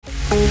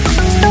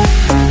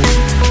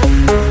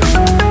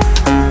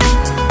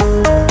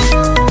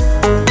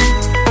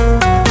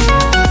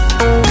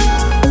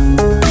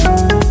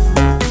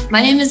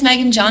My name is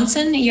Megan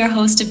Johnson, your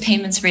host of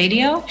Payments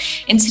Radio,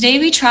 and today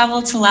we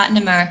travel to Latin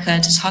America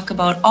to talk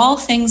about all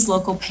things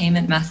local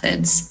payment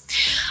methods.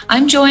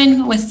 I'm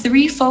joined with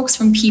three folks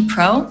from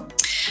PPRO,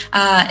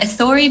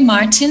 Ethori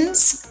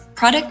Martins,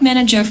 Product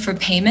Manager for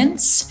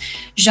Payments,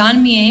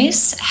 Jean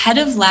Mies, Head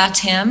of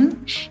LATAM,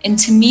 and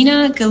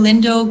Timina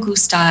Galindo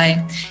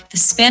Gustay, the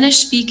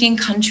Spanish-speaking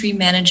country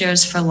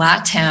managers for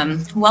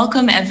LATAM.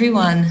 Welcome,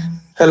 everyone.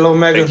 Hello,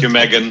 Megan. Thank you,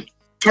 Megan.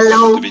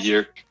 Hello. Good to be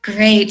here.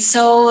 Great.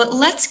 So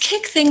let's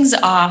kick things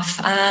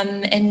off.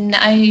 And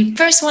I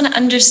first want to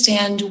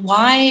understand,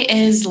 why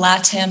is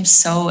LATAM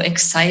so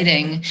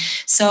exciting?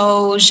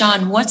 So,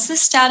 Jean, what's the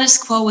status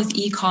quo with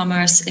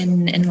e-commerce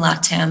in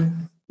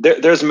LATAM?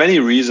 There's many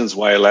reasons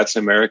why Latin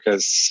America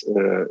is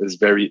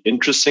very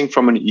interesting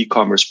from an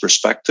e-commerce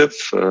perspective.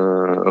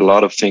 A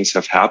lot of things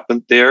have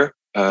happened there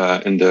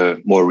in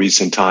the more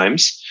recent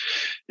times.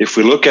 If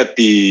we look at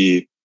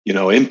the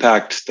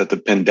impact that the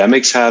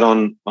pandemics had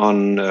on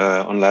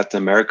Latin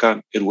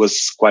America, it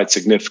was quite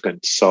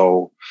significant.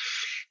 So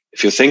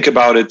if you think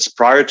about it,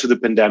 prior to the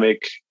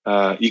pandemic,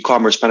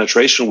 e-commerce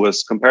penetration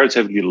was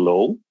comparatively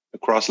low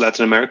across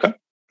Latin America.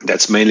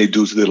 That's mainly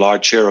due to the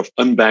large share of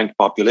unbanked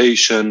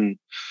population,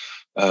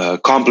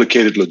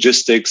 complicated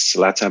logistics.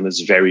 LATAM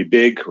is very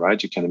big,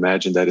 right? You can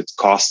imagine that it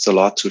costs a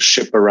lot to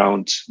ship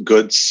around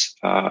goods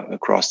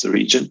across the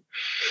region.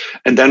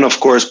 And then, of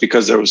course,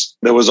 because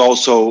there was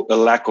also a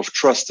lack of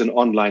trust in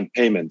online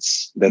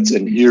payments that's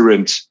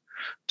inherent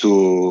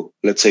to,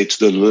 let's say, to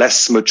the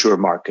less mature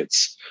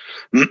markets.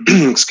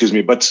 Excuse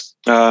me. But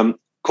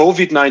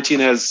COVID-19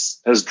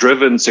 has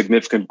driven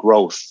significant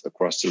growth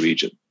across the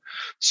region.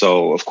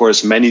 So, of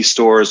course, many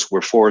stores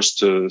were forced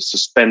to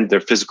suspend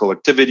their physical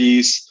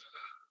activities.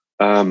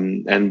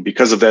 And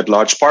because of that,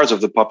 large parts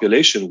of the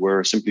population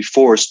were simply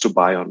forced to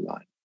buy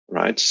online,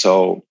 right?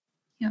 So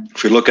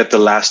if we look at the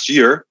last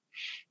year,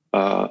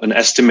 an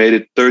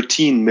estimated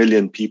 13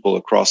 million people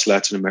across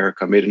Latin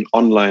America made an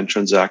online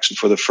transaction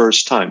for the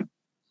first time.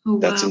 Oh, wow.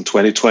 That's in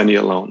 2020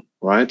 alone,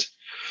 right?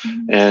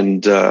 Mm-hmm.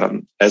 And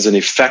as an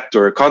effect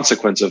or a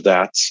consequence of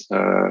that,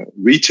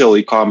 retail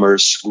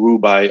e-commerce grew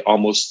by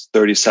almost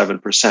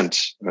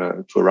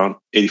 37% to around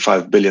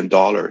 $85 billion.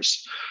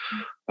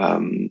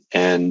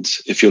 And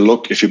if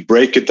you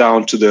break it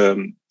down to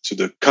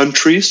the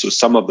countries, so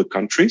some of the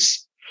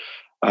countries,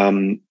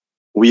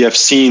 we have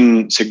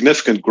seen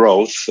significant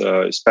growth,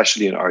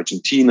 especially in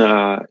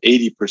Argentina,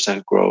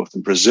 80% growth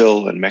in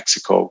Brazil and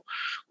Mexico,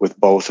 with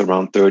both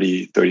around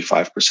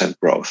 35%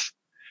 growth.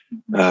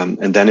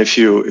 And then if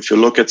you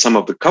look at some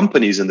of the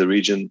companies in the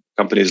region,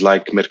 companies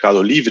like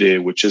Mercado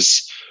Libre, which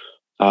is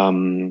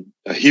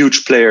a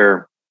huge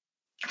player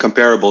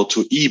comparable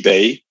to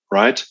eBay,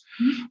 right?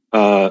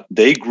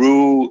 They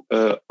grew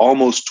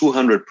almost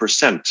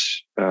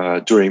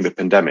 200% during the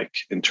pandemic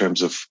in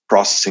terms of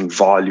processing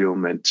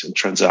volume and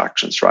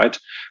transactions, right?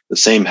 The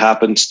same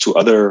happens to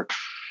other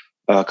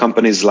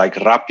companies like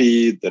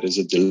Rappi, that is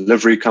a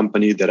delivery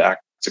company that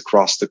acts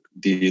across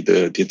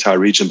the entire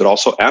region, but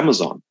also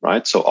Amazon,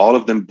 right? So all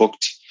of them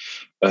booked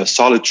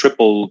solid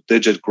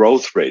triple-digit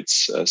growth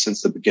rates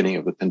since the beginning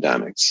of the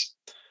pandemics.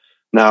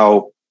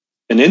 Now,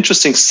 an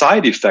interesting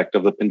side effect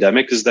of the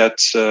pandemic is that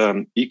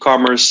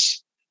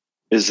e-commerce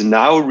is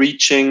now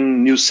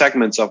reaching new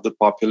segments of the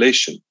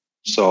population.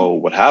 So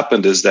what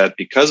happened is that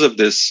because of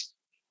this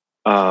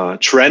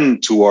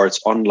trend towards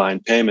online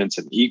payments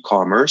and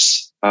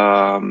e-commerce,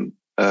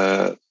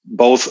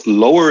 both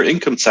lower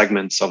income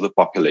segments of the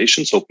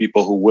population, so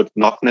people who would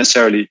not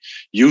necessarily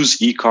use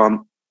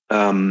e-com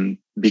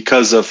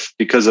because of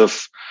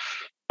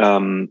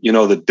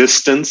the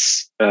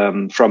distance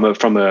from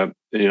a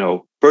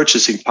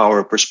purchasing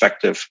power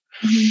perspective,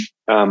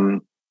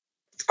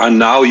 are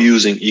now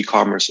using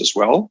e-commerce as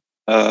well.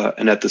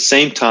 And at the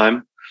same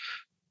time,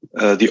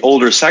 the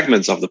older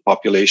segments of the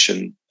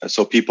population,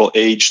 so people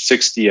aged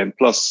 60 and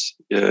plus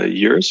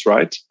years,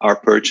 right, are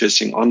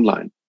purchasing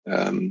online.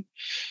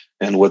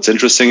 And what's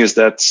interesting is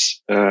that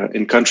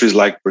in countries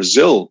like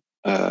Brazil,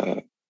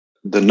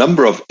 the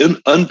number of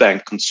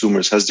unbanked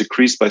consumers has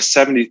decreased by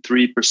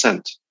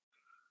 73%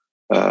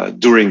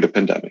 during the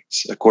pandemic,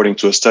 according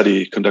to a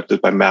study conducted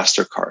by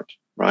MasterCard,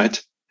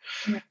 right?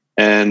 Yeah.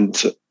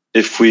 And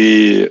if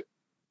we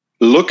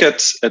look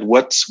at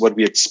what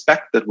we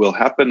expect that will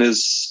happen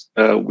is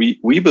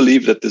we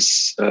believe that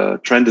this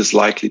trend is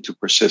likely to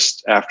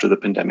persist after the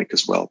pandemic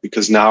as well,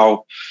 because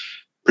now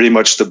pretty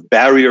much the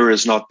barrier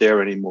is not there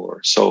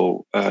anymore.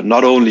 So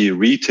not only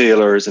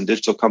retailers and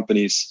digital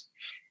companies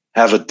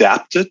have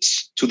adapted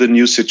to the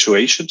new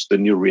situation, to the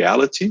new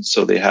reality,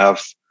 so they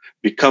have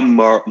become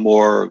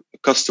more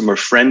customer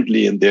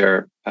friendly in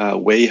their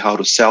way how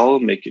to sell,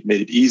 made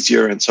it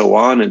easier and so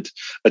on, and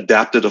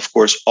adapted, of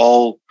course,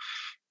 all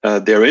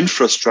their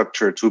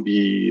infrastructure to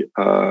be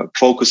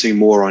focusing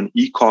more on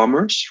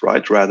e-commerce,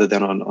 right, rather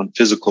than on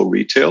physical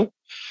retail.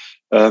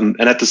 And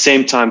at the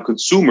same time,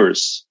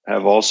 consumers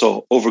have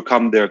also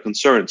overcome their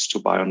concerns to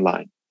buy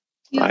online,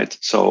 right?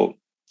 So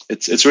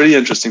it's really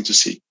interesting to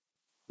see.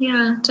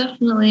 Yeah,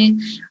 definitely.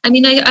 I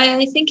mean,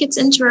 I think it's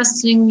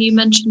interesting. You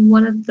mentioned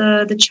one of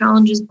the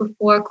challenges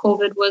before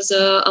COVID was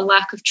a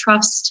lack of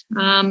trust.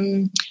 I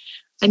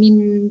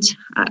mean,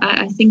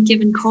 I think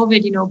given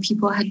COVID,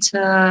 people had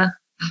to,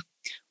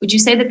 would you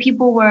say that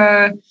people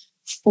were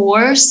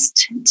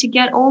forced to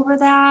get over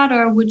that?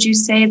 Or would you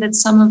say that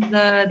some of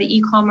the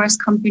e-commerce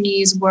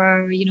companies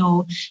were,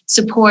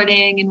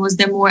 supporting, and was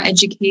there more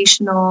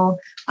educational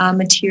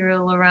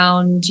material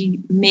around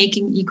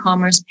making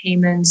e-commerce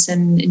payments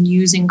and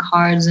using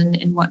cards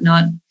and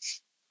whatnot?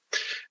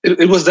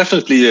 It was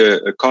definitely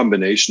a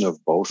combination of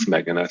both,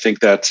 Megan. I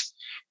think that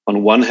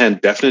on one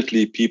hand,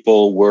 definitely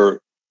people were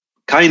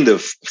kind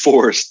of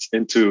forced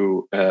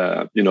into,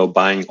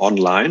 buying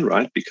online,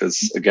 right?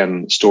 Because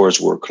again, stores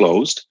were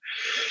closed.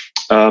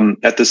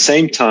 At the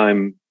same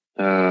time,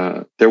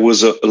 there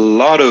was a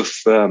lot of,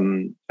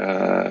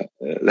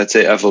 let's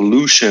say,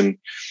 evolution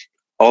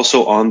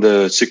also on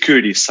the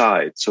security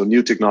side. So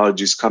new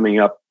technologies coming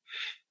up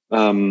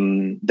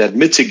that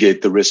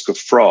mitigate the risk of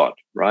fraud,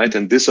 right?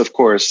 And this, of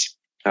course,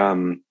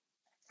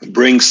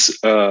 brings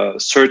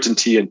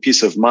certainty and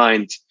peace of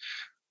mind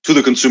to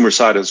the consumer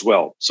side as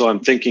well. So I'm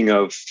thinking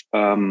of,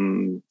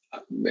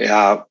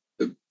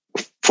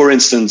 for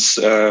instance,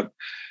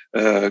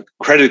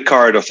 credit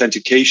card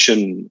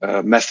authentication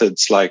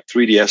methods like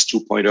 3DS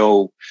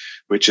 2.0,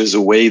 which is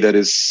a way that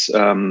is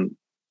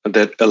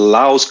that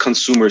allows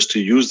consumers to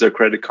use their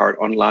credit card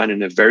online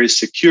in a very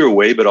secure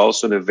way, but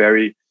also in a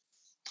very,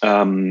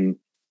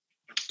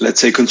 let's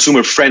say,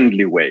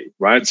 consumer-friendly way,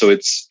 right? So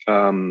it's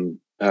a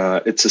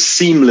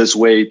seamless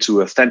way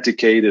to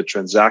authenticate a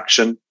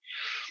transaction.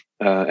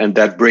 And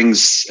that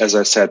brings, as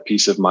I said,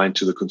 peace of mind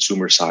to the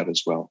consumer side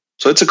as well.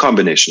 So it's a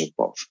combination of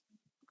both.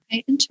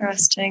 Okay,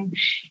 interesting.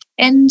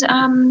 And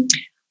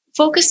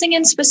focusing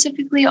in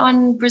specifically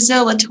on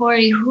Brazil,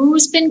 Ethori,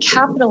 who's been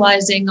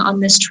capitalizing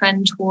on this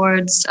trend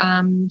towards,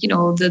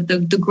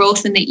 the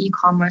growth in the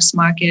e-commerce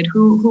market?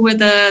 Who are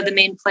the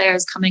main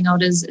players coming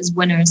out as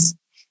winners?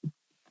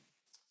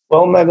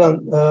 Well,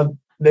 Megan,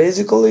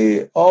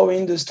 basically all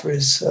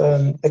industries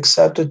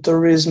except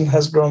tourism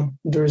has grown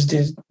during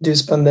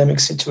this pandemic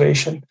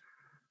situation.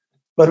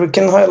 But we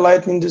can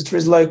highlight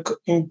industries like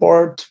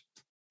import,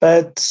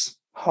 pets,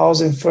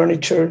 house and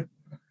furniture,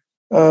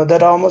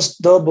 that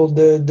almost doubled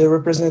the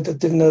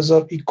representativeness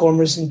of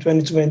e-commerce in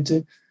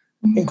 2020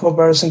 in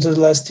comparison to the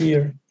last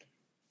year,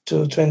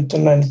 to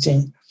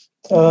 2019.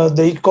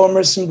 The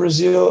e-commerce in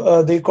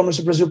Brazil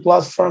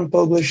platform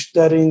published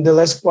that in the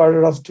last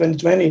quarter of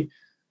 2020,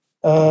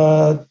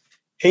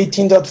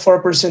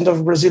 18.4%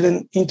 of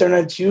Brazilian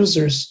internet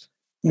users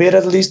made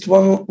at least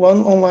one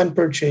online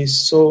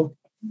purchase. So,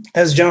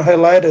 as John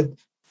highlighted,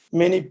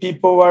 many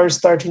people are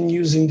starting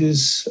using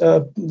this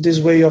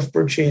way of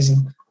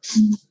purchasing,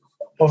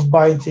 of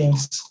buying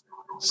things.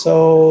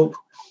 So,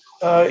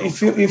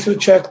 if you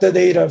check the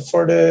data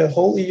for the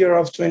whole year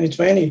of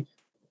 2020,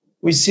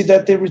 we see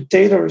that the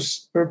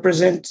retailers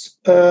represent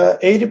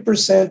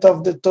 80%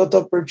 of the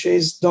total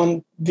purchase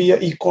done via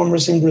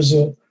e-commerce in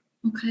Brazil.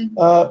 Okay.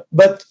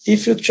 But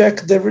if you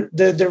check the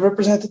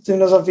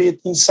representativeness of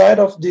it inside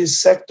of this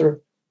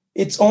sector,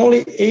 it's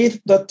only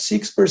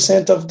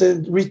 8.6% of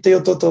the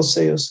retail total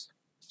sales.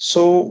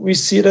 So we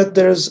see that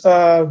there's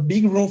a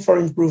big room for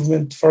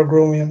improvement for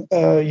growing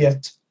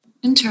yet.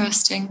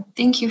 Interesting.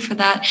 Thank you for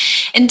that.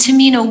 And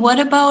Timina, what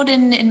about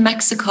in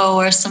Mexico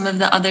or some of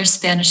the other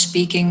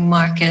Spanish-speaking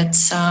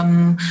markets?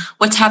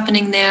 What's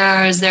happening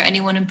there? Is there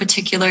anyone in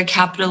particular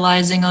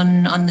capitalizing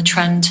on the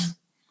trend?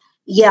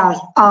 Yes,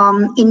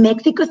 in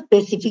Mexico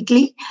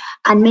specifically,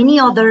 and many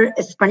other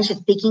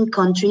Spanish-speaking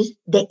countries,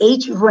 the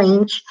age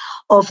range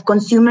of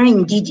consumer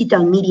in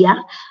digital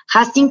media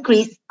has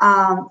increased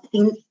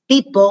since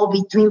people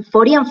between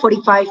 40 and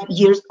 45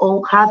 years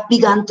old have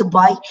begun to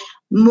buy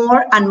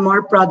more and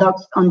more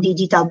products on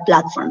digital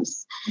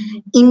platforms. Mm-hmm.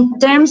 In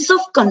terms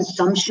of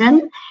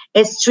consumption,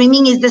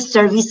 streaming is the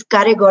service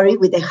category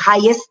with the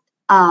highest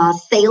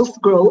sales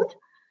growth.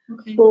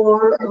 Okay.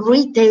 For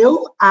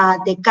retail,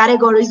 the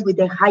categories with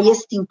the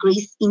highest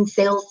increase in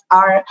sales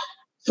are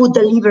food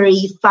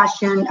delivery,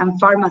 fashion, and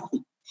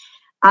pharmacy.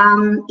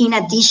 In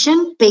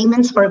addition,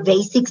 payments for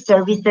basic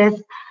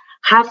services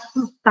have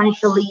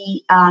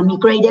substantially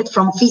migrated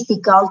from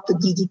physical to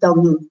digital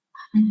means.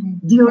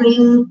 Mm-hmm.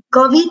 During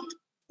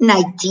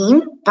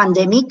COVID-19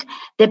 pandemic,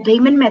 the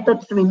payment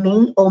methods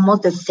remain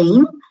almost the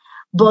same,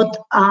 but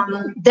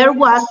there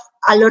was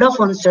a lot of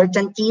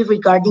uncertainty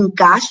regarding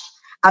cash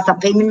as a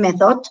payment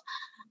method,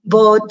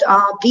 but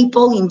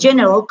people in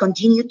general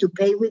continue to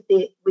pay with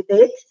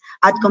it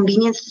at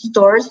convenience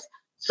stores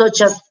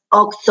such as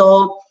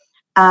OXXO,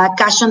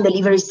 cash on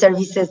delivery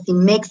services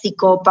in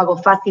Mexico, Pago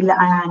Fácil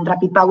and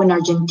Rapipago in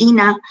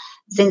Argentina,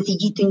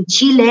 Sencillito in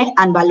Chile,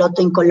 and Baloto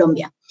in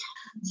Colombia.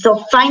 So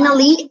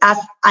finally, as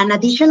an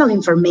additional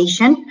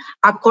information,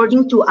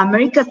 according to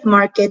America's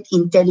Market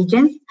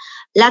Intelligence,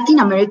 Latin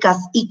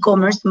America's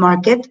e-commerce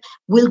market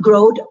will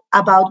grow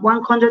about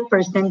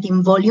 100%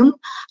 in volume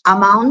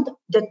among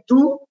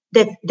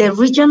the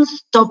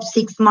region's top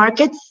 6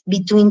 markets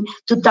between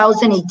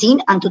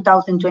 2018 and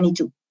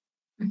 2022.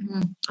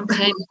 Mm-hmm.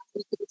 Okay.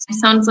 It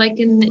sounds like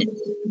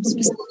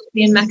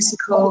specifically in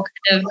Mexico,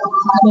 kind of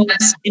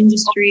most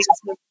industries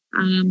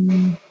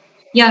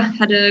have,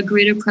 had a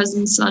greater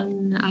presence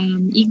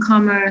on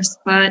e-commerce,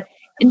 but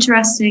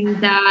interesting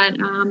that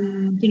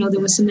there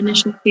was some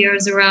initial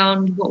fears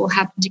around what will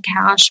happen to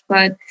cash,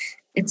 but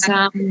it's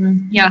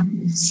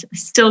it's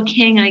still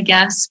king, I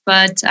guess.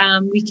 But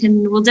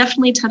we'll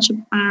definitely touch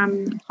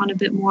upon a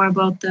bit more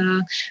about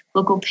the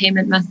local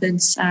payment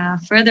methods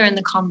further in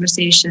the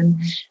conversation.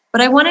 But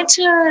I wanted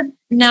to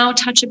now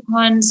touch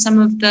upon some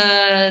of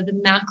the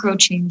macro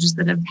changes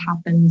that have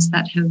happened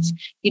that have,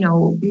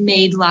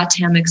 made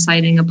LATAM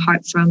exciting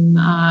apart from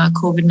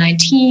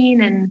COVID-19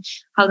 and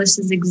how this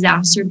has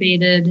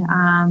exacerbated,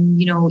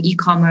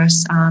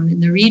 e-commerce in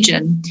the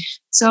region.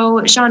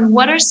 So, Sean,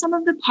 what are some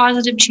of the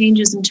positive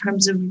changes in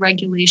terms of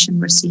regulation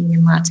we're seeing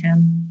in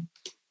LATAM?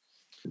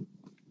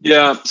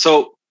 Yeah,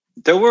 so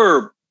there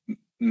were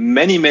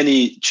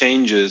many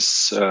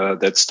changes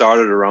that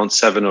started around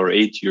 7 or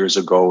 8 years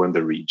ago in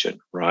the region,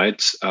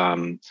 right?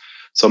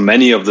 So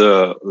many of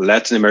the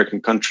Latin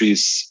American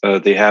countries,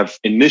 they have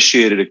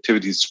initiated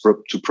activities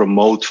to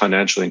promote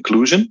financial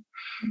inclusion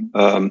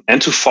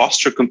and to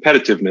foster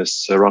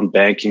competitiveness around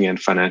banking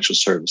and financial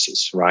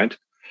services, right?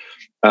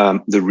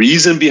 The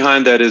reason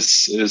behind that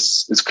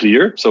is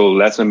clear. So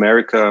Latin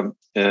America,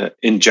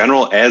 in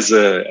general, as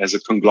a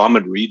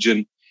conglomerate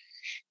region,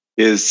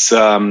 is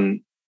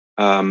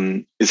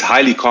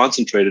highly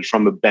concentrated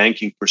from a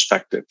banking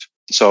perspective.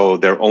 So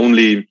there are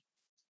only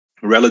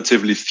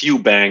relatively few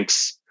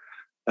banks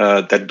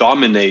that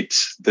dominate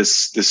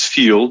this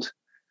field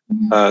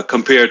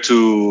compared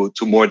to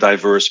more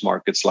diverse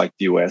markets like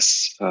the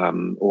US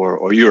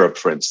or Europe,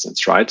 for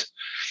instance, right?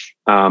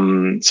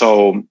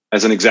 So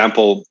as an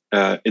example,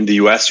 in the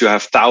US, you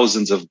have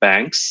thousands of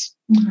banks,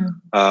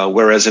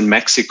 whereas in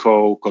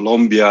Mexico,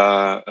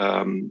 Colombia,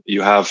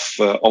 you have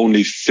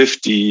only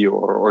 50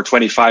 or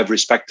 25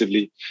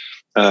 respectively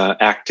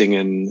acting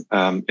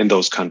in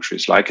those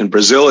countries. Like in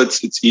Brazil,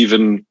 it's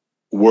even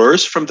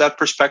worse from that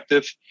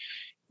perspective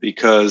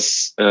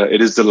because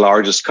it is the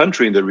largest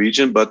country in the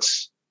region, but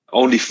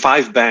only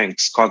 5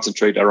 banks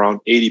concentrate around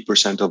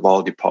 80% of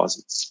all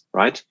deposits,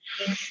 right?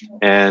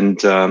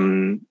 And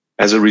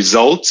as a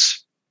result,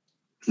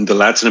 the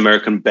Latin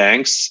American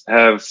banks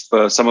have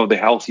some of the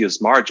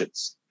healthiest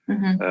margins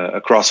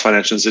across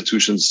financial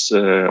institutions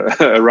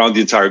around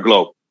the entire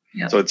globe.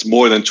 Yeah. So it's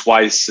more than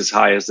twice as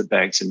high as the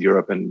banks in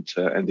Europe and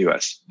the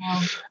US.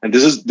 Wow. And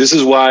this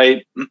is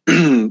why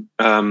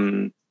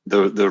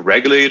the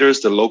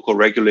regulators, the local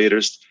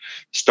regulators,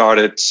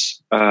 started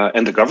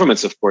and the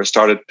governments, of course,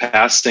 started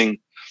passing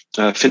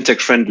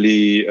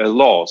fintech-friendly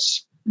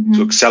laws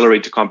to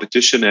accelerate the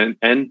competition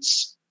and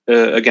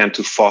again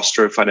to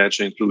foster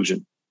financial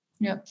inclusion.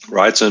 Yeah.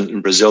 Right. So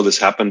in Brazil, this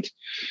happened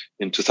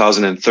in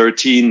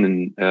 2013.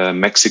 In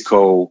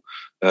Mexico,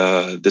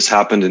 this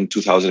happened in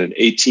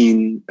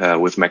 2018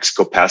 with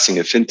Mexico passing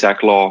a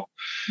fintech law.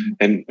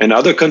 And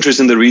other countries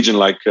in the region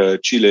like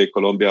Chile,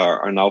 Colombia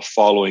are now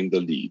following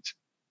the lead.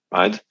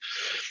 Right.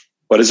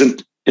 What is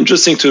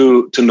interesting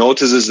to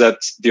notice is that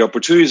the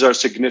opportunities are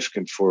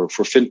significant for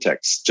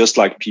fintechs, just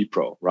like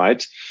PPRO.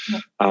 Right.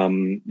 Yeah.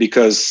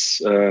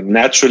 Because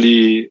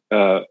naturally,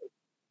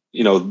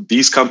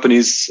 these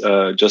companies,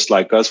 just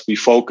like us, we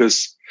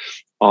focus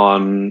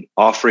on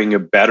offering a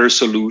better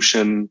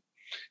solution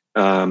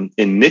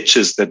in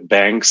niches that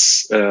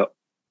banks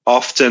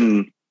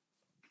often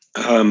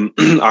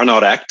are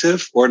not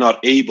active or not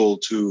able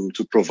to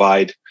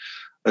provide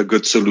a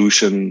good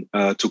solution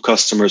to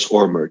customers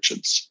or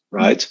merchants,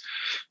 right?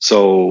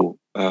 So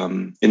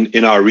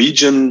in our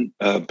region,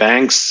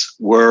 banks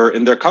were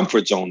in their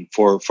comfort zone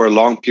for a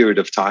long period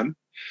of time.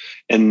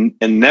 And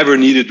never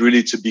needed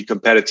really to be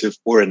competitive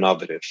or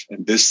innovative.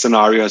 And this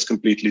scenario has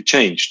completely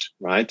changed,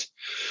 right?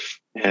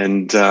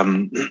 And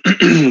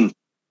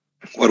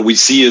what we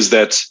see is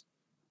that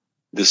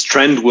this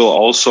trend will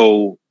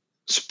also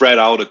spread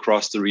out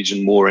across the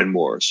region more and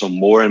more. So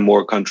more and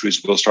more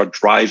countries will start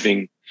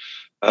driving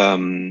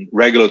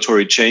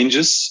regulatory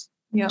changes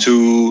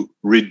to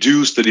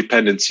reduce the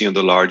dependency on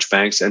the large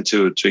banks and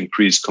to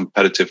increase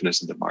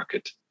competitiveness in the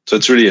market. So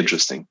it's really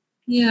interesting.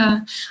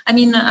 Yeah, I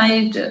mean,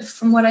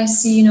 from what I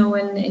see,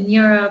 in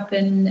Europe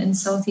and in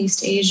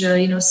Southeast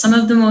Asia, some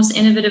of the most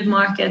innovative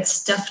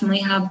markets definitely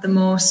have the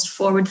most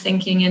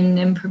forward-thinking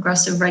and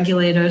progressive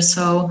regulators.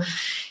 So,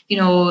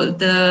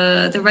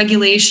 the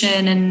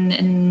regulation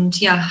and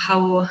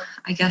how,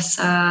 I guess,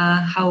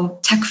 how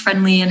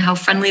tech-friendly and how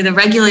friendly the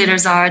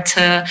regulators are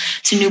to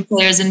new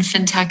players in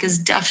fintech is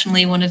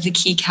definitely one of the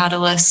key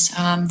catalysts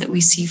that we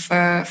see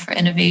for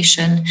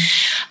innovation.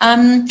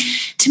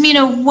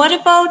 Timina, what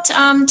about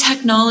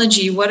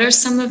technology? What are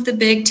some of the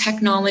big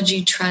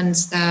technology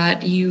trends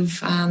that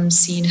you've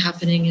seen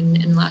happening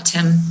in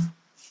LATAM?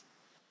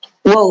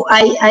 Well,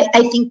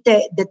 I think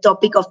the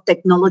topic of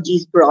technology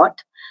is broad,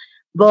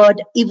 but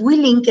if we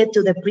link it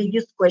to the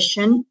previous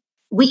question,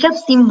 we have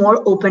seen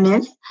more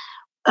openness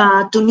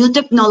to new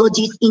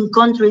technologies in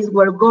countries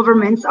where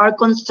governments are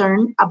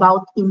concerned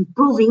about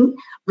improving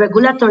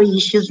regulatory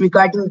issues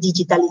regarding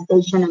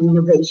digitalization and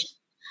innovation.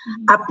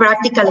 A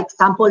practical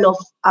example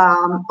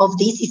of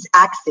this is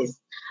access.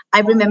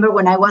 I remember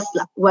when I was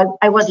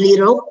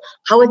little,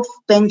 how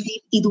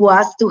expensive it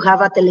was to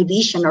have a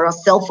television or a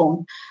cell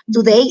phone.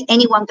 Today,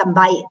 anyone can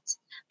buy it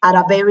at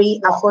a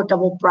very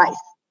affordable price.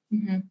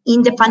 Mm-hmm.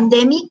 In the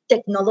pandemic,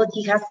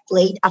 technology has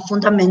played a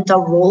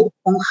fundamental role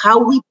on how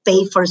we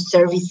pay for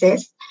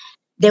services,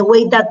 the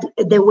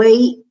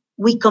way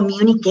we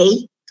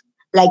communicate,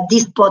 like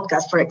this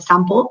podcast, for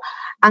example,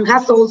 and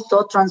has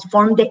also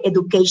transformed the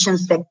education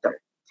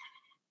sector.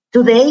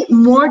 Today,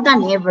 more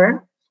than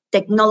ever,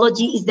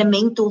 technology is the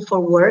main tool for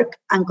work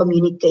and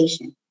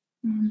communication.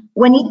 Mm-hmm.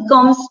 When it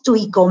comes to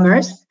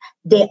e-commerce,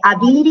 the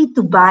ability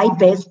to buy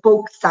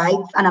bespoke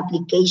sites and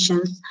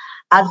applications,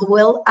 as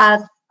well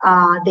as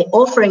the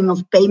offering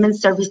of payment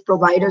service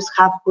providers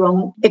have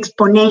grown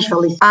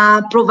exponentially,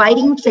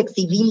 providing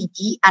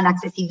flexibility and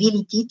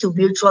accessibility to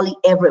virtually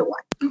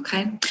everyone.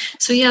 Okay.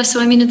 So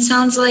I mean, it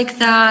sounds like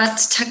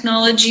that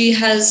technology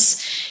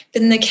has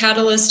been the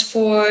catalyst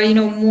for,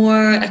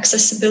 more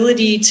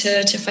accessibility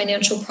to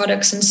financial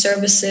products and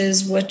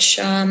services, which,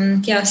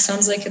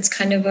 sounds like it's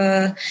kind of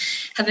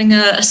having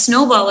a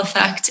snowball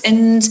effect.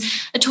 And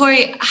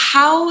Ethori,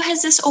 how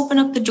has this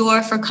opened up the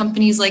door for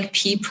companies like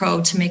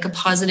PPRO to make a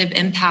positive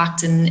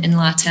impact in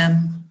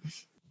LATAM?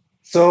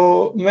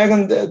 So,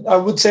 Megan, I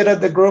would say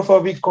that the growth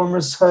of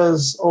e-commerce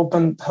has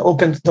opened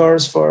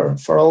doors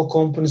for all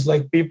companies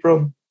like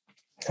PPRO.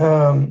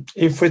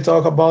 If we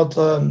talk about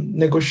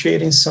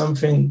negotiating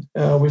something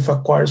with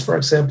acquirers, for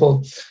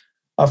example,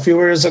 a few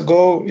years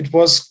ago, it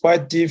was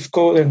quite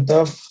difficult and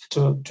tough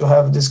to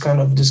have this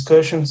kind of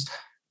discussions.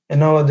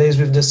 And nowadays,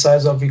 with the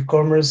size of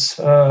e-commerce,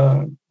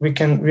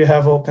 we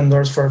have open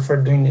doors for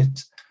doing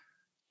it.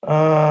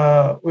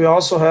 We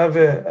also have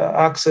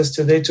access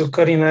today to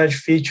cutting-edge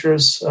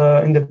features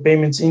in the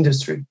payments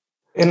industry.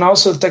 And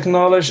also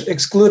technology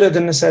excluded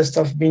the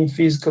necessity of being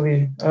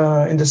physically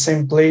in the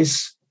same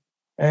place,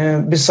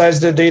 and besides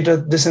the data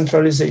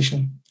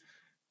decentralization.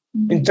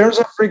 Mm-hmm. In terms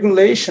of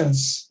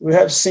regulations, we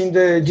have seen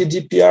the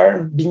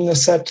GDPR being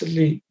accepted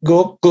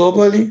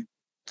globally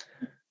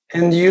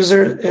and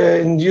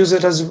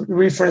used as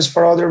reference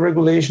for other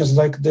regulations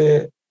like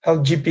the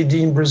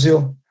LGPD in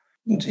Brazil.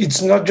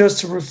 It's not just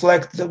to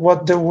reflect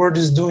what the world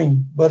is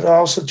doing, but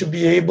also to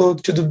be able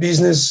to do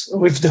business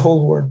with the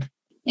whole world.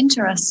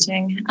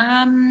 Interesting.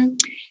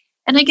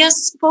 And I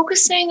guess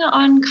focusing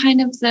on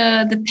kind of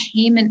the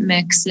payment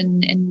mix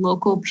and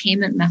local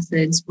payment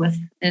methods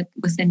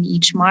within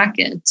each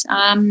market.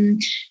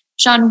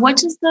 Jean,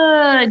 what is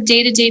the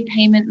day-to-day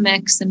payment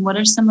mix and what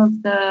are some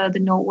of the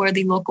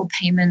noteworthy local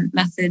payment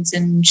methods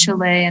in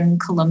Chile and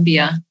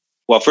Colombia?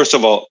 Well, first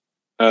of all,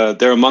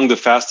 they're among the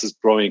fastest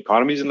growing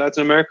economies in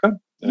Latin America.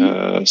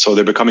 So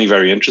they're becoming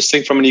very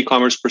interesting from an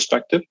e-commerce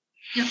perspective.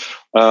 Yeah.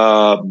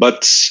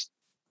 But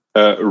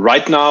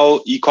right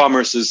now,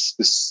 e-commerce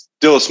is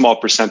still a small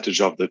percentage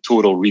of the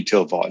total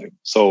retail volume.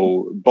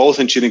 So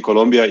both in Chile and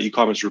Colombia,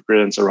 e-commerce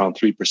represents around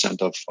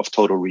 3% of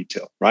total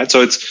retail, right?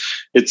 So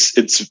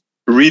it's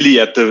really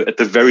at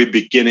the very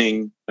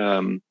beginning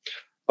of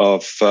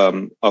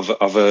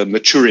a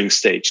maturing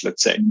stage,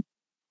 let's say.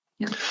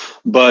 Yeah.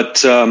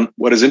 But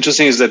what is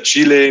interesting is that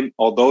Chile,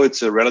 although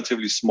it's a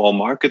relatively small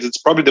market, it's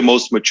probably the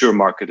most mature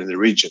market in the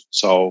region.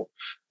 So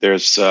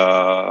there's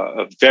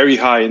a very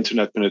high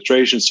internet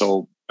penetration.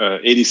 So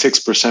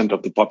 86%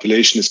 of the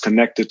population is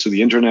connected to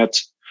the internet.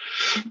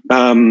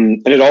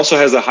 And it also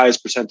has the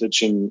highest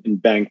percentage in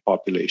bank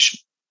population,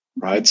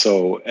 right?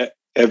 So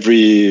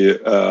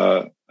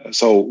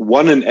so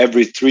 1 in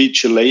every 3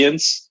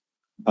 Chileans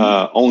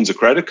owns a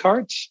credit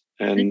card.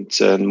 And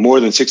more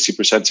than 60%,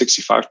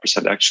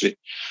 65% actually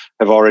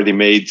have already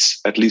made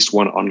at least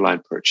one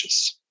online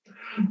purchase.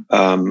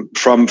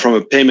 From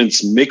a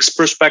payments mix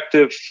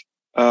perspective,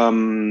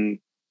 more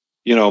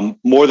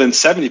than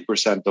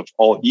 70% of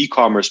all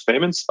e-commerce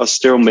payments are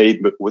still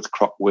made with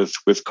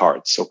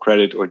cards, so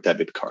credit or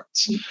debit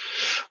cards.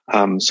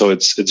 So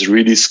it's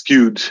really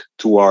skewed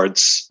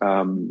towards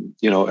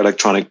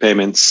electronic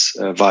payments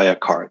via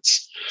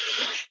cards.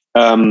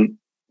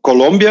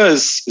 Colombia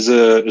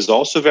is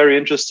also a very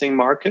interesting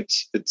market.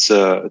 It's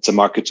a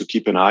market to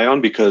keep an eye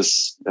on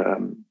because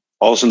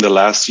also in the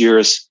last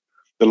years,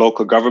 the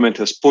local government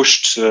has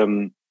pushed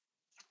a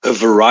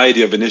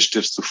variety of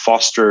initiatives to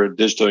foster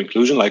digital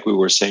inclusion, like we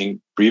were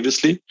saying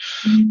previously,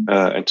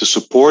 and to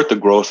support the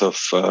growth of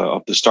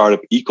the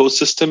startup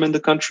ecosystem in the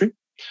country.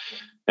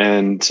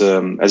 And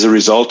as a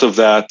result of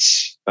that,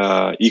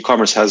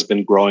 e-commerce has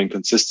been growing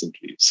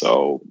consistently.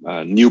 So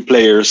new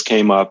players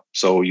came up.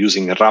 So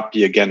using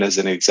Rappi again as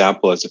an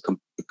example, as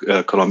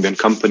a Colombian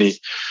company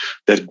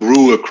that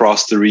grew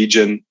across the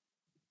region.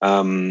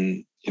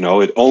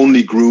 It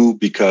only grew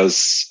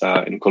because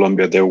in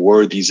Colombia there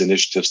were these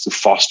initiatives to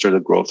foster the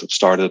growth of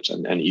startups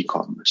and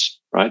e-commerce,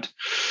 right?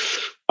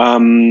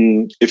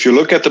 If you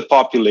look at the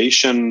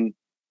population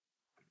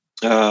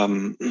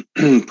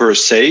per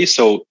se.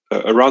 So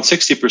around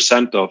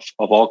 60% of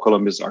all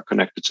Colombians are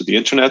connected to the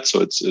internet.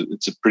 So it's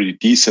a pretty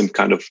decent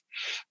kind of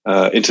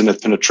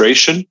internet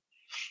penetration.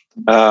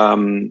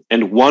 And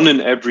 1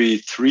 in every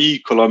 3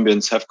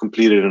 Colombians have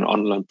completed an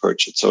online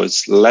purchase. So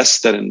it's less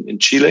than in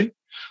Chile,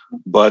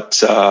 but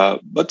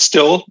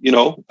still,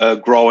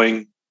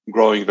 growing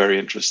very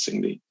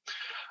interestingly.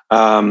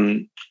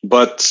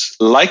 But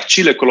like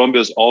Chile, Colombia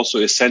is also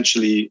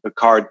essentially a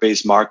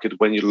card-based market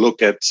when you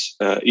look at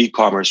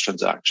e-commerce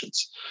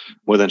transactions.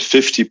 More than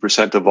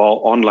 50% of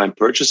all online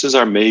purchases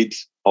are made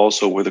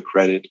also with a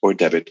credit or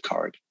debit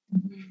card.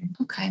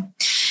 Okay,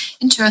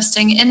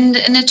 interesting. And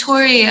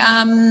Ethori,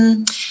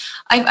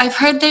 I've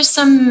heard there's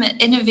some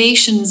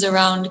innovations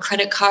around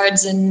credit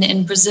cards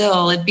in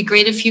Brazil. It'd be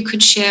great if you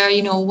could share,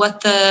 what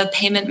the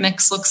payment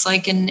mix looks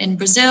like in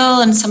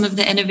Brazil and some of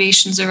the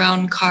innovations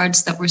around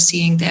cards that we're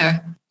seeing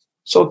there.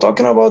 So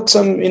talking about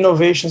some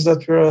innovations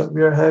that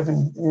we are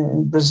having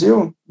in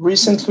Brazil,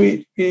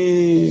 recently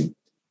we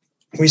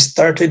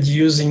started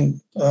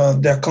using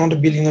the account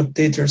billing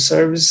updater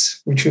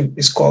service, which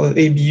is called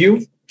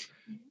ABU,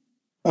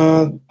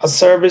 a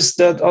service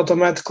that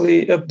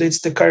automatically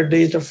updates the card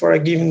data for a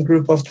given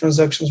group of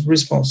transactions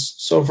response.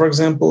 So for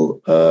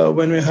example,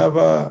 when we have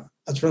a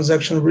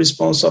transaction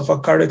response of a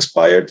card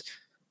expired,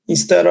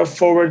 instead of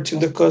forward to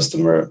the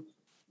customer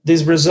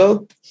this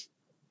result,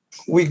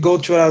 we go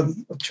to a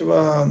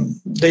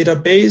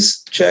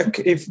database, check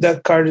if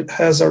that card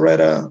has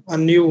already a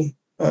new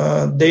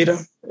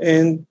data,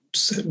 and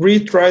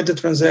retry the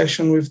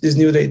transaction with this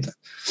new data.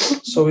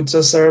 So it's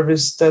a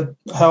service that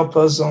helps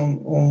us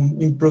on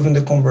improving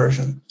the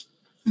conversion.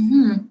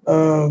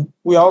 Mm-hmm.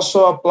 We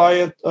also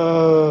applied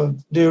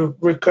the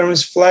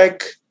recurrence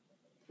flag,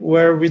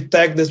 where we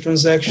tag the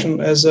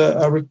transaction as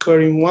a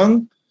recurring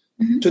one,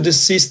 to the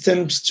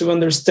systems to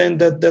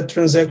understand that that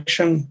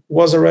transaction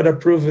was already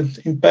approved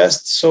in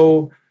past,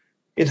 so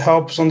it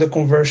helps on the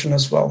conversion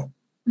as well.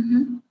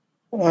 Mm-hmm.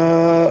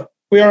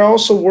 We are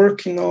also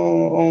working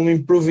on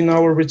improving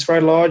our retry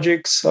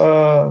logics,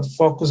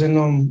 focusing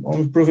on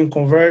improving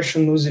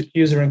conversion,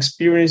 user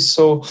experience,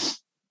 so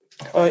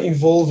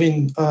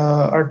involving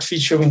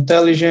artificial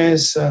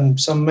intelligence and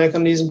some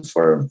mechanism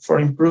for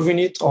improving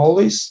it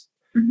always.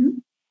 Mm-hmm.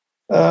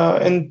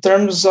 In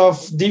terms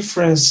of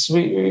difference,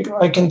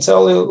 I can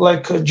tell you,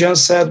 like John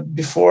said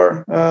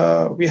before,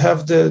 we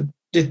have the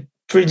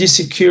 3D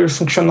secure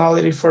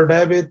functionality for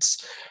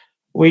debits,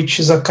 which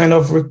is a kind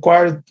of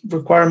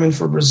requirement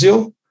for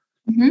Brazil.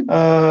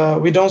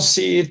 Mm-hmm. We don't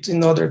see it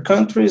in other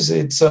countries.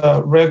 It's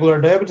a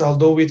regular debit,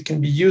 although it can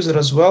be used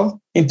as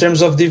well. In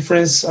terms of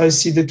difference, I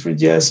see the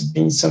 3DS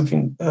being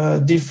something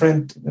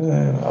different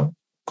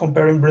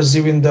comparing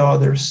Brazil and the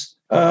others.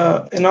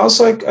 And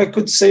also, I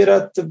could say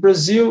that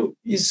Brazil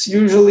is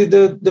usually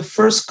the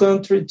first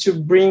country to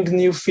bring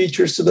new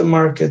features to the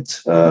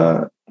market.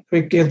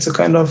 It's a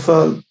kind of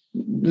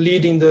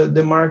leading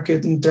the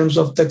market in terms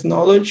of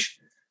technology.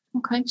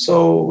 Okay.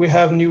 So we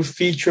have new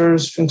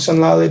features,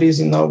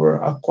 functionalities in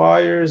our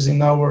acquires,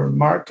 in our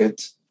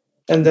market,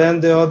 and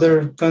then the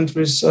other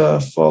countries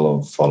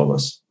follow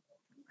us.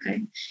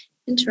 Okay.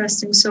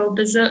 Interesting. So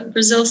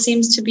Brazil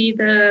seems to be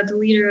the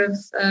leader of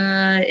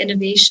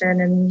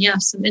innovation, and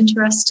some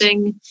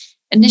interesting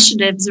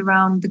initiatives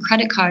around the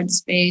credit card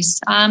space.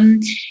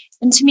 And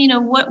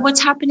Timina,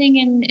 what's happening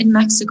in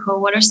Mexico?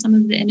 What are some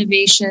of the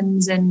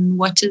innovations, and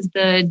what does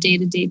the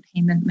day-to-day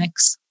payment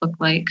mix look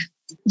like?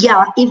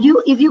 Yeah,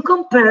 if you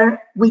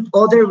compare with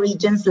other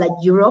regions like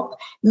Europe,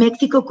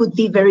 Mexico could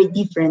be very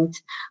different.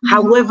 Mm-hmm.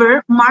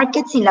 However,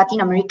 markets in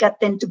Latin America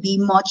tend to be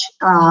much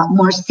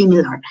more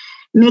similar.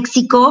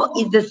 Mexico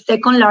is the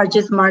second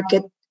largest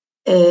market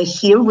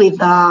here with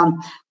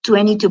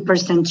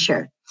 22%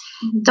 share.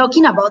 Mm-hmm.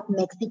 Talking about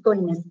Mexico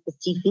in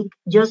specific,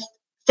 just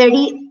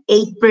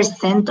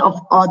 38% of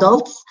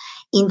adults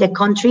in the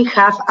country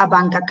have a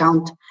bank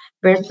account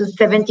versus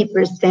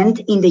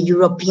 70% in the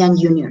European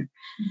Union.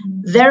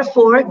 Mm-hmm.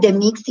 Therefore, the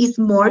mix is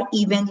more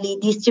evenly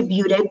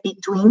distributed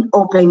between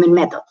all payment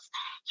methods.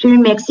 Here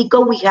in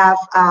Mexico, we have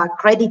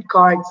credit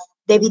cards,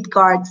 debit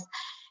cards,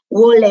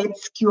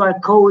 wallets,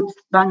 QR codes,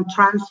 bank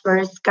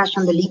transfers, cash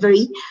on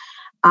delivery,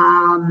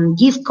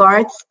 gift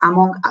cards,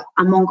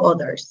 among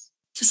others.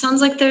 So it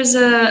sounds like there's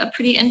a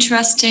pretty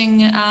interesting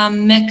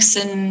mix,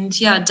 and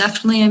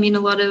definitely, a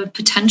lot of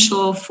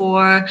potential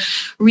for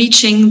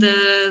reaching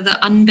the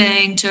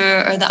unbanked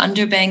or the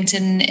underbanked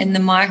in the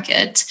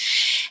market.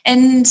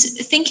 And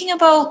thinking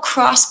about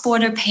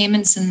cross-border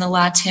payments in the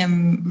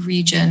LATAM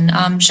region,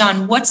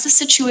 Jean, what's the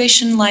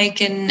situation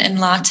like in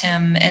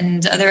LATAM?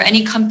 And are there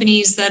any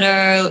companies that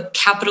are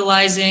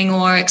capitalizing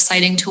or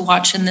exciting to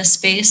watch in this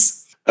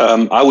space?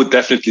 I would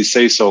definitely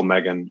say so,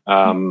 Megan.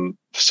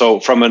 So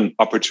from an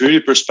opportunity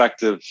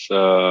perspective,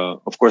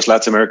 of course,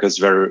 Latin America is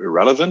very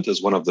relevant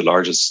as one of the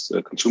largest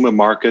consumer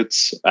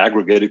markets,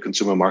 aggregated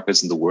consumer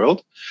markets in the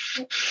world.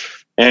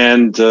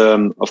 And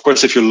of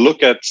course, if you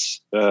look at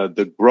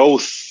the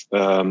growth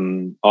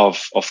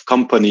of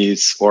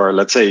companies, or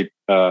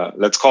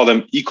let's call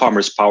them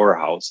e-commerce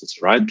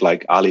powerhouses, right?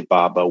 Like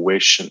Alibaba,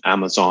 Wish, and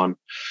Amazon,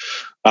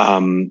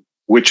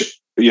 which,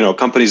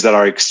 companies that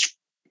are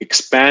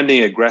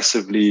expanding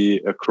aggressively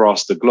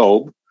across the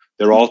globe,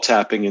 they're all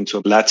tapping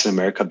into Latin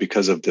America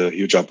because of the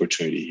huge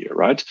opportunity here,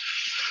 right?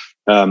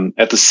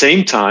 At the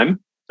same time,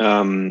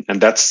 and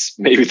that's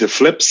maybe the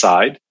flip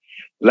side,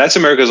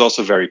 Latin America is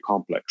also very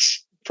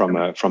complex from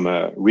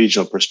a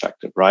regional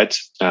perspective, right?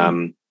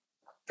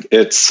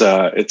 It's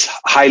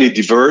highly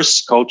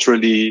diverse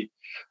culturally,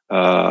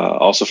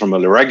 also from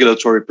a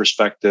regulatory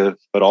perspective,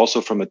 but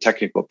also from a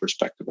technical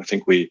perspective. I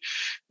think we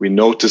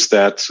noticed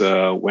that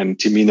when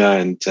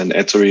Timina and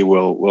Ethori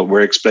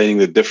were explaining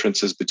the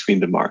differences between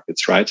the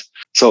markets, right?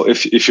 So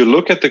if you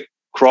look at the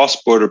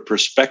cross-border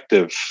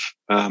perspective,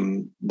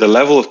 the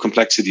level of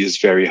complexity is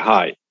very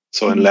high.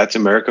 So in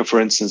Latin America,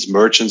 for instance,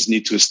 merchants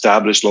need to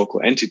establish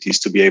local entities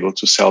to be able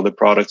to sell their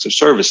products or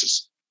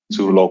services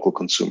to local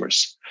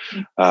consumers.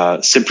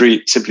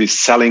 Simply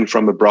selling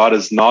from abroad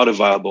is not a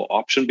viable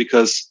option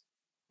because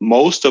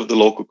most of the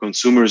local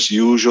consumers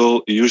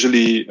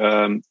usually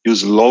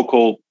use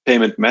local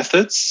payment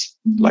methods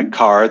like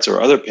cards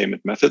or other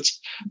payment methods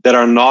that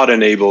are not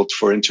enabled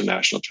for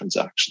international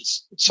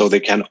transactions. So they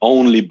can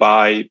only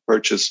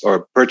purchase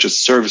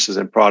services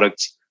and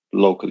products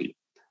locally.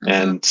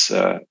 And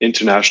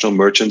international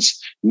merchants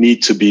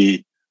need to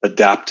be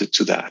adapted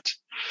to that.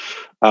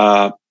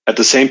 At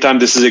the same time,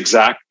 this is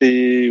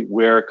exactly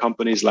where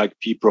companies like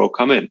PPRO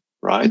come in,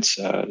 right?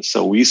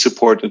 So we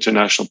support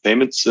international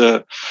payments,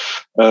 payment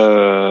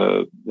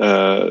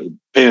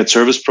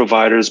service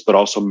providers, but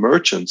also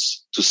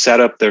merchants to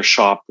set up their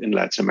shop in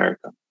Latin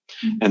America.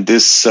 And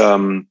this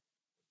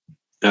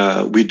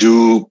we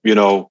do,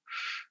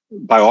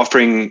 by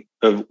offering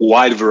a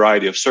wide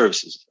variety of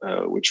services,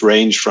 which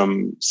range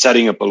from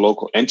setting up a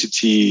local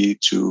entity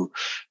to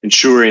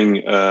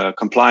ensuring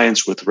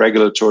compliance with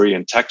regulatory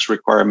and tax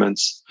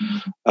requirements,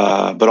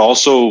 but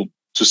also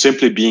to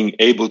simply being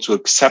able to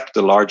accept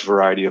a large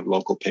variety of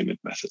local payment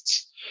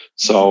methods.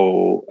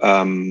 So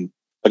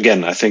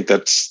again, I think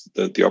that's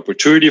the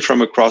opportunity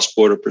from a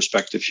cross-border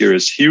perspective here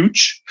is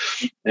huge,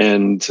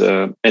 and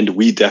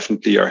we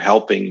definitely are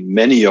helping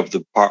many of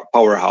the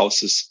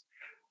powerhouses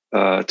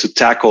to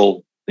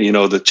tackle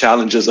the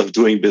challenges of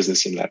doing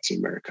business in Latin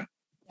America.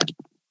 Of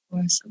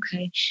course,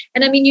 okay.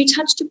 And I mean, you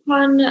touched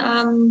upon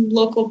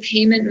local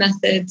payment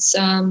methods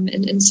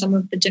in some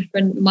of the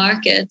different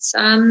markets.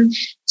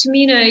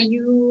 Timina,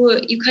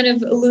 you kind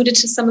of alluded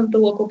to some of the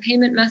local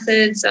payment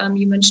methods.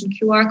 You mentioned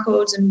QR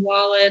codes and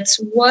wallets.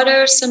 What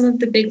are some of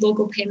the big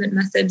local payment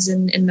methods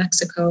in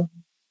Mexico?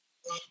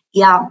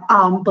 Yeah,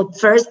 but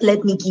first,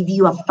 let me give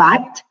you a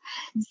fact.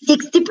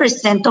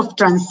 60% of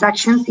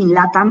transactions in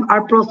LATAM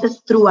are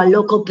processed through a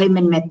local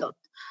payment method.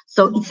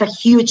 So it's a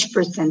huge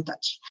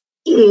percentage.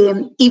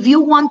 If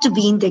you want to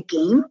be in the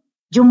game,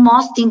 you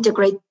must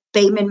integrate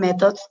payment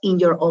methods in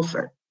your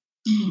offer.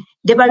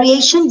 The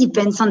variation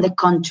depends on the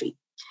country.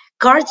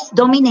 Cards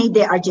dominate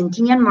the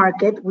Argentinian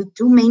market with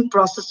two main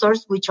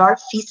processors, which are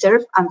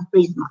Fiserv and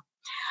Prisma.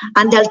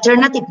 And the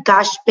alternative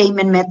cash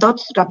payment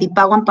methods,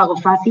 Rapipago and Pago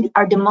Fácil,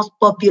 are the most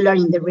popular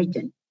in the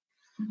region.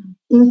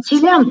 In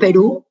Chile and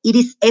Peru, it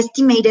is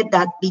estimated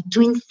that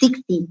between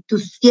 60 to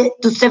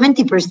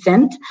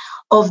 70%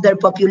 of their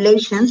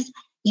populations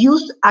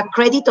use a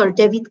credit or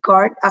debit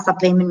card as a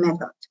payment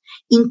method,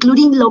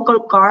 including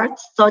local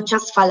cards such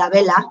as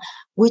Falabella,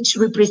 which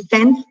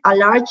represents a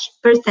large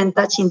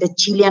percentage in the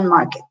Chilean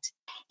market.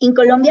 In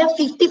Colombia,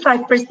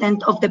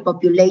 55% of the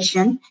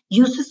population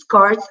uses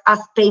cards as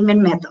payment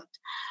method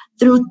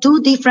through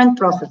two different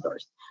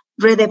processors,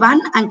 Redeban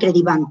and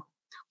Credibanco.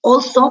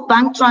 Also,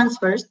 bank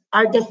transfers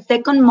are the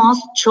second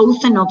most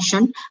chosen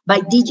option by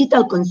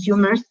digital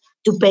consumers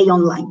to pay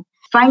online.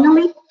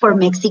 Finally, for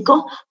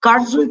Mexico,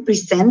 cards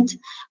represent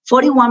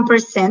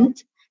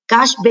 41%,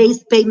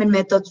 cash-based payment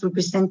methods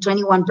represent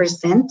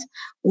 21%,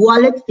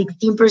 wallets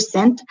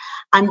 16%,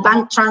 and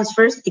bank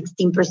transfers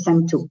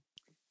 16% too.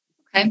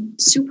 Okay,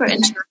 super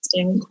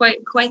interesting.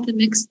 Quite the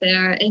mix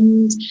there.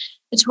 And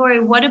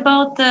Ethori, what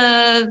about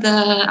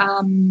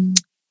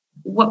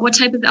what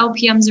type of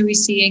LPMs are we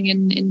seeing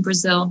in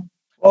Brazil?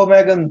 Well,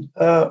 Megan,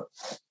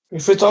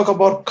 if we talk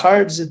about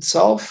cards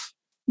itself,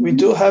 we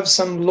do have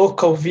some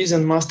local Visa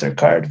and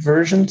MasterCard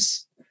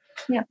versions.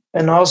 Yeah.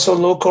 And also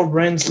local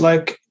brands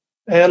like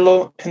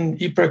Elo and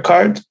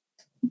Hipercard,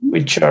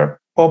 which are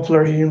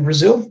popular here in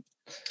Brazil.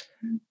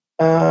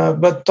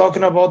 But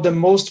talking about the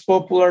most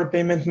popular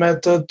payment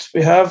method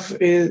we have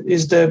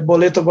is the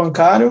boleto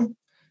bancário.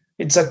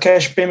 It's a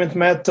cash payment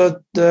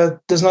method that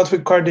does not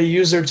require the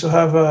user to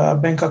have a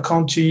bank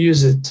account to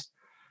use it.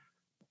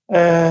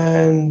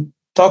 And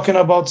talking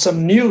about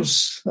some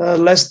news,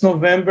 last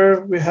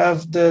November, we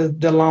have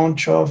the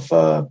launch of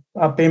a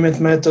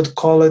payment method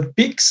called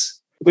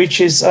Pix,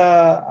 which is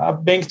a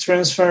bank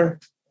transfer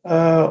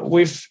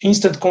with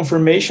instant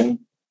confirmation.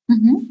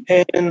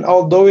 And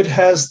although it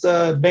has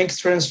the bank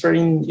transfer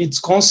in its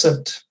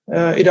concept,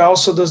 it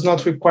also does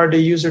not require the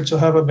user to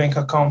have a bank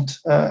account,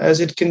 as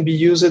it can be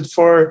used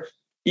for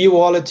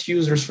e-wallet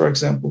users, for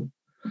example.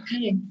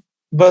 Okay.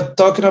 But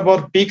talking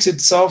about Pix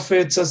itself,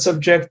 it's a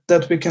subject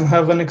that we can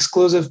have an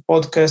exclusive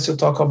podcast to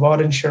talk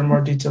about and share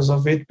more details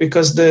of it,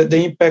 because the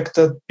impact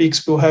that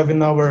Pix will have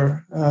in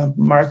our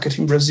market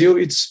in Brazil,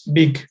 it's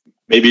big.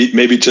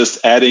 Maybe just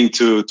adding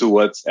to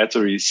what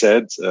Ethori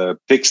said,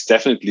 Pix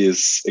definitely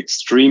is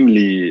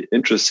extremely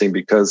interesting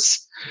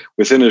because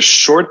within a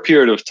short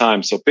period of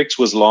time, so Pix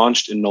was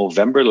launched in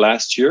November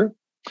last year.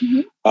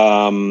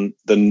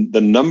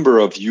 The number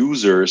of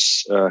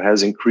users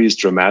has increased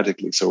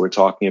dramatically. So we're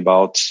talking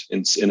about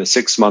in a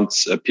 6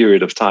 months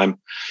period of time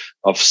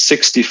of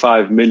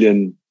 65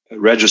 million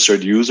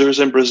registered users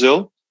in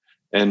Brazil,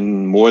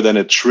 and more than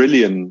 1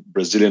 trillion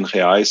Brazilian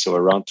reais, so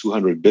around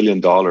 $200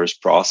 billion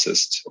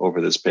processed over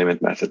this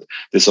payment method.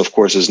 This, of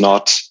course, is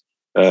not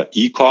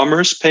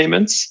e-commerce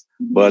payments,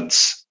 but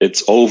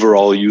it's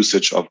overall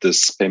usage of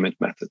this payment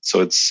method.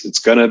 So it's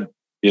going to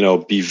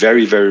be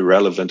very, very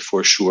relevant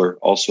for sure,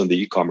 also in the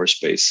e-commerce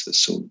space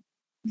soon.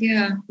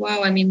 Yeah,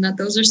 wow. I mean,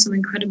 those are some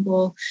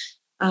incredible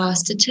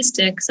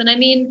statistics. And I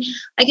mean,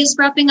 I guess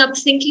wrapping up,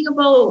 thinking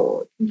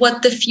about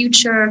what the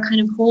future kind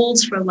of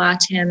holds for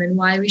LATAM and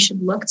why we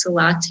should look to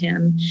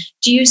LATAM,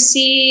 do you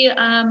see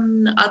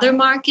other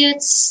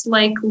markets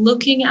like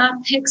looking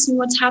at Pix and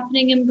what's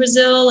happening in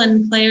Brazil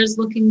and players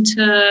looking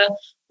to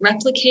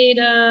replicate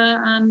a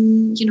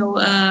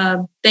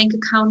bank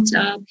account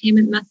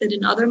payment method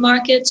in other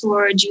markets,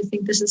 or do you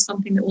think this is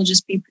something that will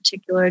just be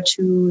particular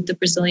to the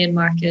Brazilian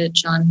market,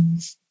 John?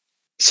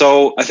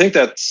 So I think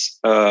that,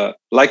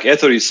 like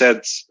Ethori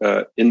said,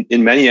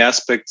 in many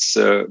aspects,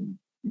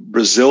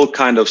 Brazil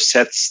kind of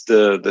sets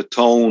the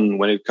tone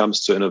when it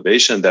comes to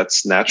innovation.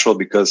 That's natural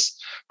because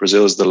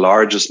Brazil is the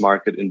largest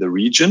market in the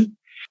region.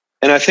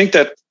 And I think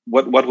that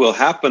what will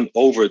happen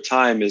over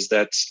time is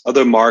that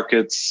other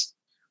markets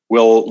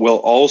will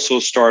also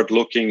start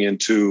looking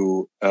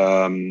into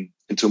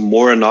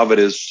more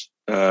innovative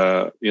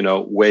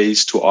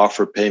ways to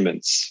offer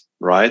payments,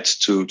 right,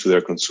 to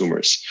their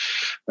consumers.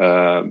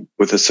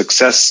 With the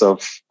success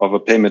of a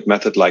payment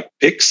method like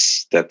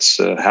Pix that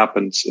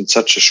happens in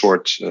such a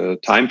short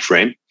time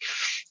frame,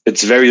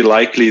 it's very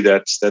likely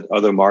that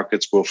other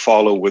markets will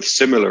follow with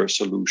similar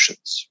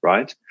solutions,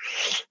 right?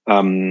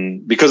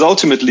 Because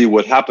ultimately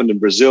what happened in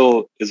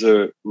Brazil is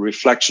a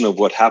reflection of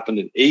what happened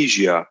in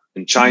Asia,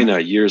 in China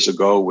years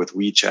ago with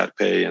WeChat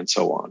Pay and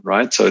so on,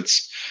 right? So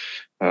it's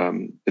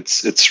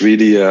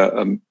really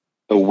a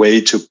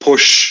way to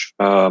push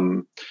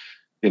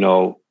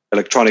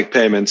electronic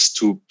payments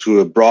to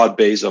a broad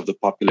base of the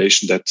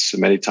population that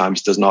many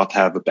times does not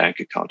have a bank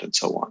account and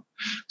so on.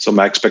 So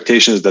my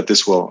expectation is that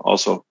this will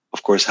also,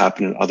 of course,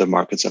 happen in other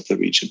markets of the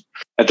region.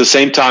 At the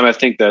same time, I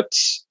think that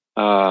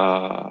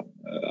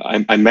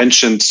I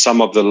mentioned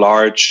some of the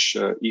large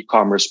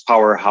e-commerce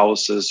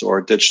powerhouses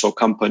or digital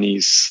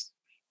companies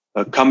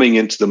coming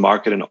into the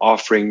market and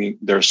offering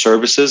their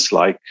services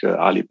like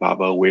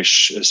Alibaba,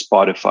 Wish,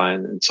 Spotify,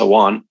 and so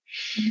on.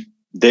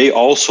 They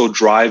also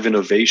drive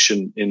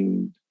innovation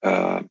in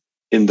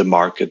the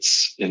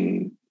markets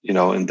in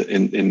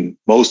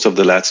most of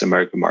the Latin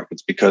American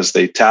markets, because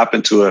they tap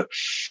into a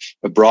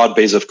broad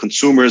base of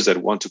consumers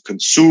that want to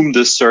consume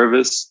this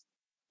service.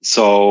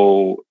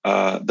 So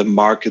the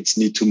markets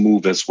need to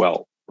move as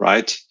well,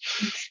 right?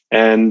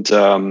 And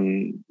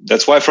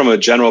that's why, from a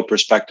general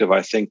perspective,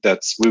 I think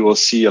that we will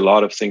see a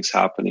lot of things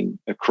happening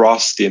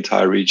across the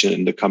entire region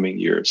in the coming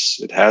years.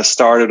 It has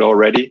started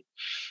already.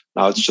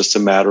 Now it's just a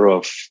matter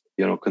of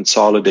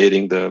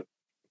consolidating the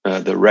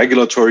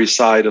regulatory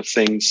side of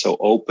things, so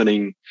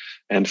opening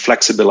and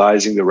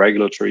flexibilizing the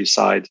regulatory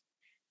side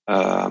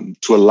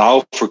to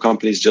allow for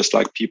companies just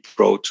like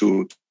PPRO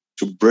to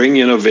bring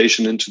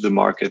innovation into the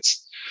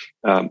markets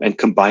and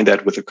combine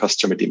that with a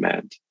customer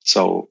demand.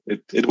 So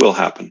it will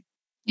happen.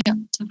 Yeah,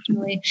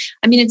 definitely.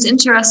 I mean, it's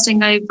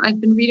interesting. I've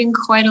been reading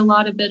quite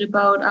a bit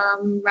about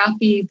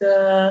Rappi,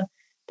 the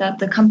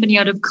company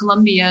out of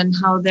Colombia, and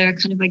how they're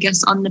kind of, I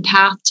guess, on the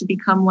path to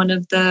become one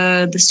of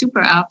the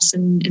super apps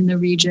in the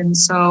region.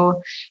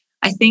 So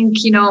I think,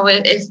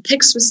 if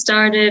Pix was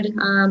started,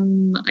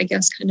 I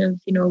guess kind of,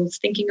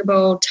 thinking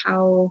about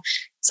how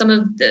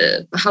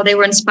how they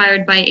were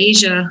inspired by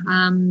Asia,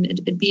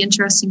 it'd be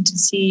interesting to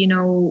see,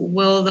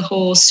 will the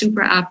whole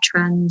super app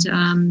trend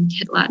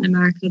hit Latin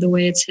America the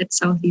way it's hit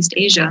Southeast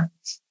Asia?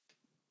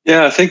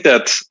 Yeah, I think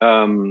that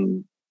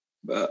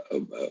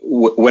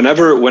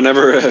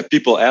whenever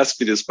people ask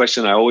me this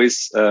question, I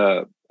always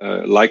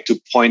like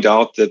to point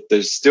out that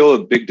there's still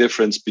a big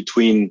difference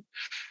between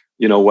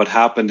what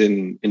happened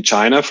in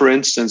China, for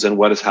instance, and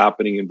what is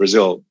happening in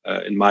Brazil,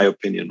 in my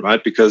opinion,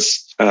 right?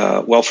 Because,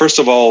 first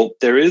of all,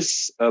 there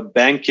is a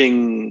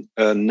banking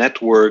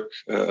network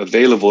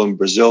available in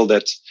Brazil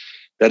that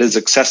is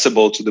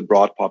accessible to the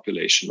broad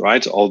population,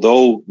 right?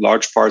 Although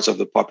large parts of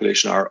the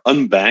population are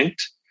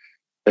unbanked,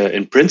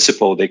 in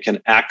principle, they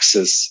can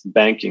access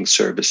banking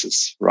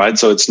services, right?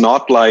 So it's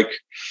not like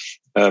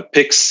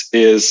Pix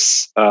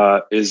is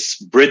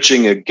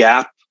bridging a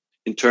gap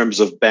in terms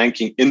of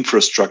banking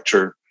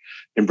infrastructure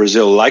in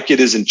Brazil, like it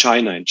is in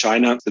China. In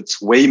China,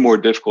 it's way more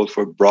difficult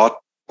for broad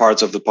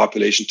parts of the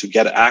population to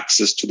get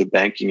access to the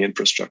banking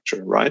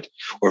infrastructure, right?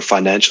 Or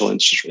financial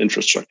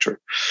infrastructure.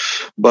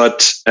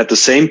 But at the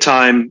same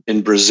time,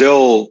 in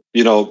Brazil,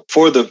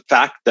 for the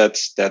fact that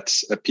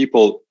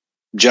people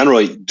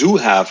generally do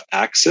have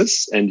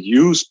access and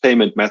use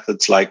payment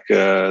methods like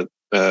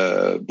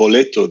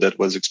boleto that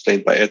was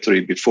explained by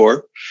Ethori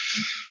before,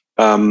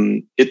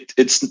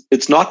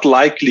 it's not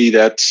likely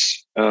that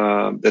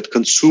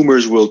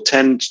consumers will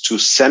tend to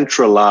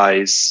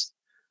centralize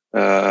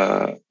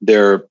the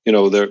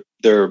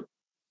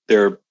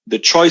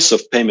choice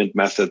of payment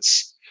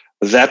methods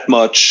that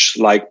much,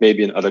 like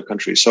maybe in other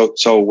countries.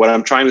 So what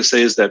I'm trying to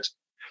say is that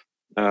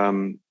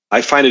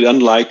I find it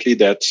unlikely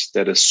that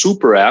a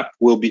super app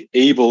will be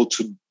able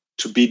to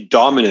be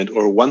dominant,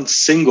 or one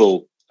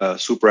single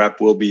super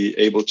app will be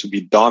able to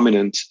be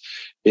dominant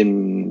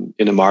in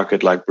a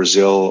market like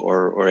Brazil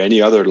or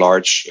any other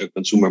large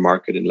consumer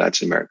market in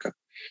Latin America,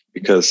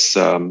 because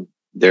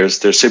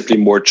there's simply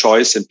more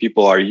choice, and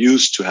people are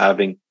used to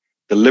having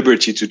the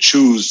liberty to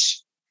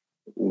choose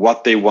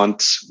what they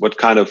want, what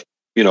kind of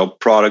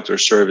product or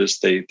service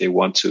they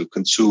want to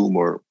consume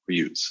or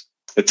use.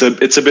 It's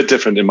a bit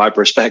different in my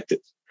perspective.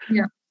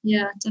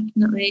 Yeah,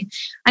 definitely.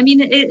 I mean,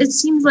 it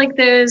seems like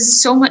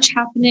there's so much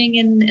happening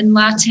in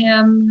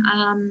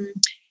LATAM.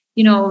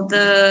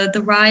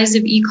 The rise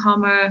of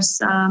e-commerce,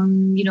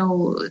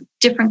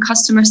 different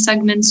customer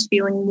segments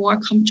feeling more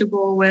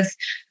comfortable with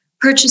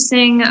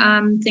purchasing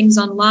things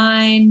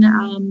online,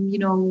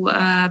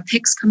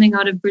 Pix coming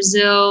out of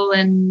Brazil,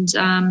 and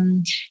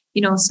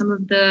some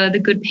of the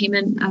good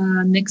payment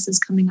mixes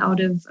coming out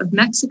of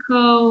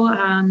Mexico,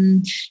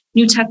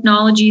 new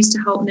technologies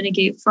to help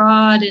mitigate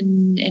fraud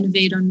and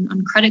innovate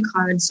on credit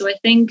cards. So I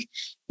think,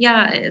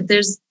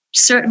 there's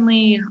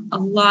certainly a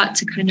lot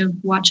to kind of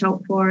watch out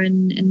for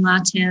in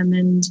LATAM,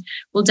 and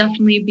we'll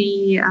definitely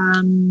be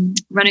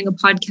running a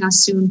podcast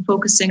soon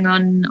focusing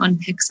on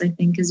Pix. I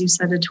think, as you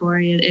said,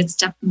 Ethori, it's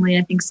definitely,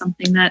 I think,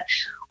 something that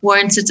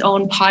warrants its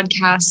own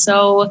podcast.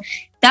 So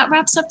that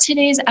wraps up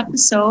today's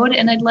episode,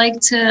 and I'd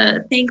like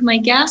to thank my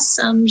guests,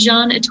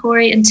 Jean,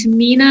 Ethori, and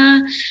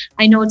Timina.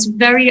 I know it's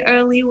very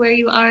early where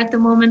you are at the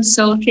moment,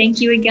 so thank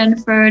you again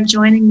for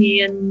joining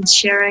me and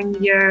sharing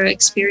your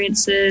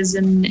experiences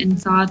and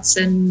thoughts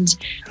and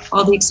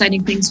all the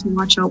exciting things to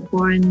watch out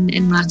for in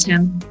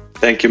LATAM.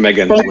 Thank you,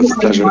 Megan. It was a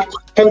pleasure.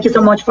 Thank you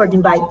so much for the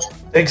invite.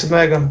 Thanks,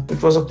 Megan.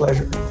 It was a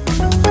pleasure.